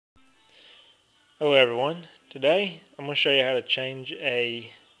Hello everyone. Today I'm going to show you how to change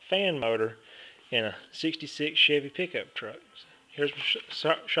a fan motor in a 66 Chevy pickup truck. Here's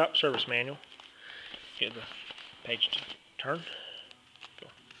the shop service manual. Get the page to turn.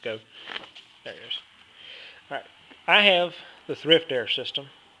 Go. There it is. Alright, I have the thrift air system,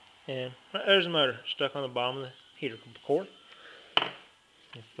 and there's the motor stuck on the bottom of the heater cord.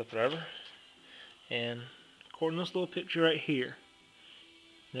 Flip it over, and according to this little picture right here,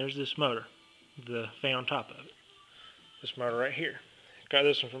 there's this motor, the fan on top of it. This motor right here. Got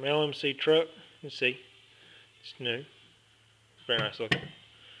this one from LMC Truck. You see, it's new. Very nice looking.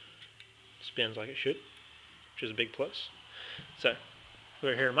 Spins like it should, which is a big plus. So,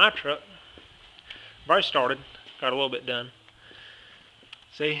 we're here in my truck. I've already started, got a little bit done.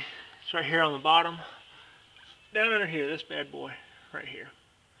 See, it's right here on the bottom. Down under here, this bad boy, right here.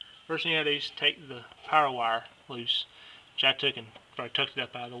 First thing you gotta do is take the power wire loose, which I took and probably tucked it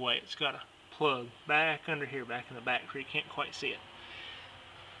up out of the way. It's got a plug back under here, back in the back where you can't quite see it.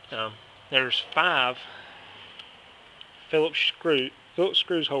 There's 5 Phillips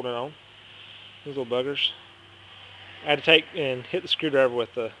screws holding on. These little buggers. I had to take and hit the screwdriver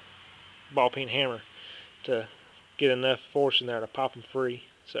with the ball peen hammer to get enough force in there to pop them free.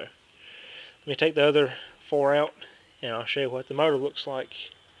 So let me take the other 4 out, and I'll show you what the motor looks like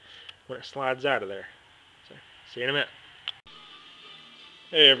when it slides out of there. So see you in a minute.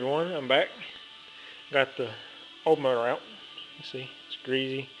 Hey everyone, I'm back. Got the old motor out. You see, it's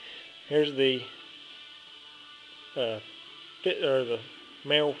greasy. Here's the the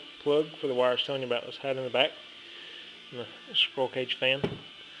male plug for the wire I was telling you about that's hiding in the back. And the scroll cage fan.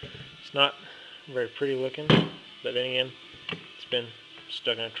 It's not very pretty looking, but then again, it's been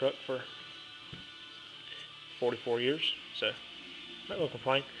stuck in a truck for 44 years, so I'm not gonna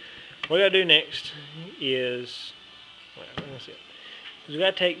complain. What we gotta do next is, let's see, we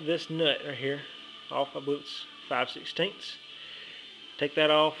gotta take this nut right here off. I believe it's 5/16. Take that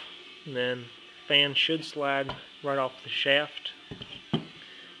off, and then the fan should slide right off the shaft.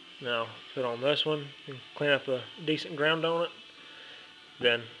 Now put on this one and clean up a decent ground on it.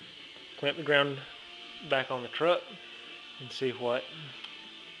 Then clean up the ground back on the truck and see if we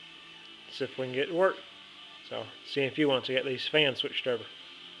can get it to work. So see in a few months I get these fans switched over.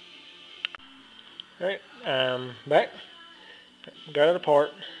 Alright, back. Got it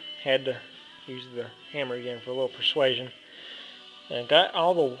apart. Had to use the hammer again for a little persuasion. And got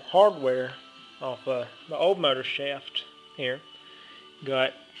all the hardware off the old motor shaft here.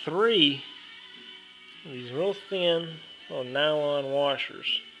 Got 3 of these real thin little nylon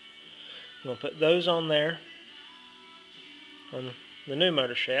washers. I'm going to put those on there on the new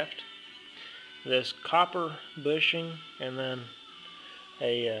motor shaft. This copper bushing, and then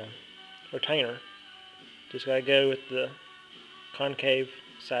a retainer. Just got to go with the concave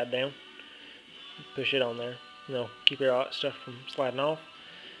side down. Push it on there. And they'll keep all that stuff from sliding off.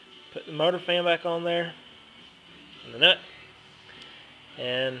 Put the motor fan back on there, and the nut.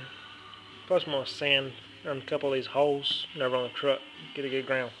 And plus I'm going to sand around a couple of these holes over on the truck, get a good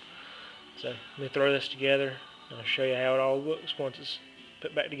ground. So let me throw this together, and I'll show you how it all looks once it's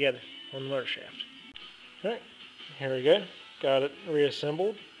put back together on the motor shaft. Alright, here we go. Got it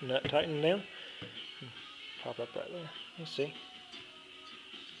reassembled, nut tightened down. Pop up right there. You see.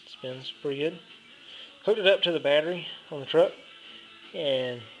 Spins pretty good. Hooked it up to the battery on the truck,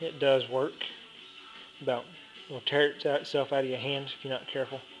 and it does work. It'll tear itself out of your hands if you're not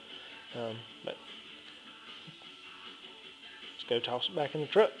careful. But let's go toss it back in the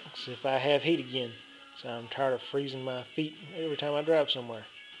truck. See if I have heat again. So I'm tired of freezing my feet every time I drive somewhere.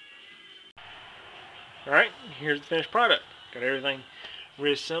 Alright, here's the finished product. Got everything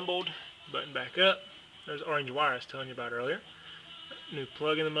reassembled, button back up. There's the orange wire I was telling you about earlier. New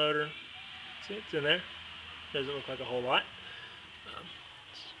plug in the motor. See, it's in there. Doesn't look like a whole lot.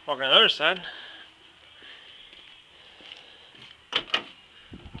 Let's walk around the other side.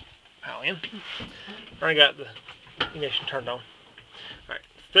 Pile in. Already got the ignition turned on. Alright,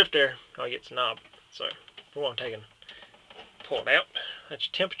 thrift air only gets a knob. So if we want to take and pull it out, that's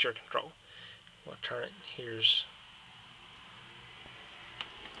temperature control. We'll turn it. Here's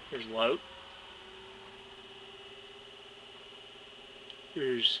low.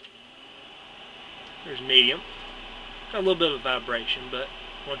 Here's medium. Got a little bit of a vibration, but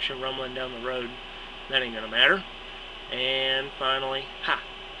once you're rumbling down the road, that ain't gonna matter. And finally, high.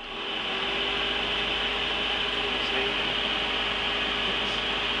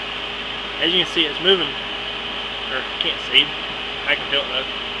 As you can see, it's moving, or can't see, I can feel it though.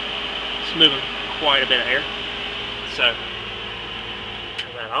 It's moving quite a bit of air. So,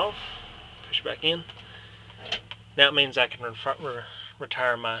 turn that off, push it back in. Now it means I can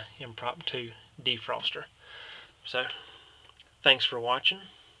retire my impromptu defroster. So, thanks for watching.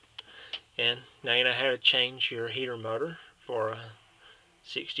 And now you know how to change your heater motor for a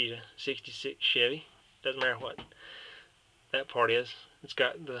 60 to 66 Chevy. Doesn't matter what that part is. It's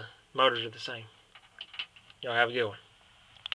got the motors are the same. Y'all have a good one.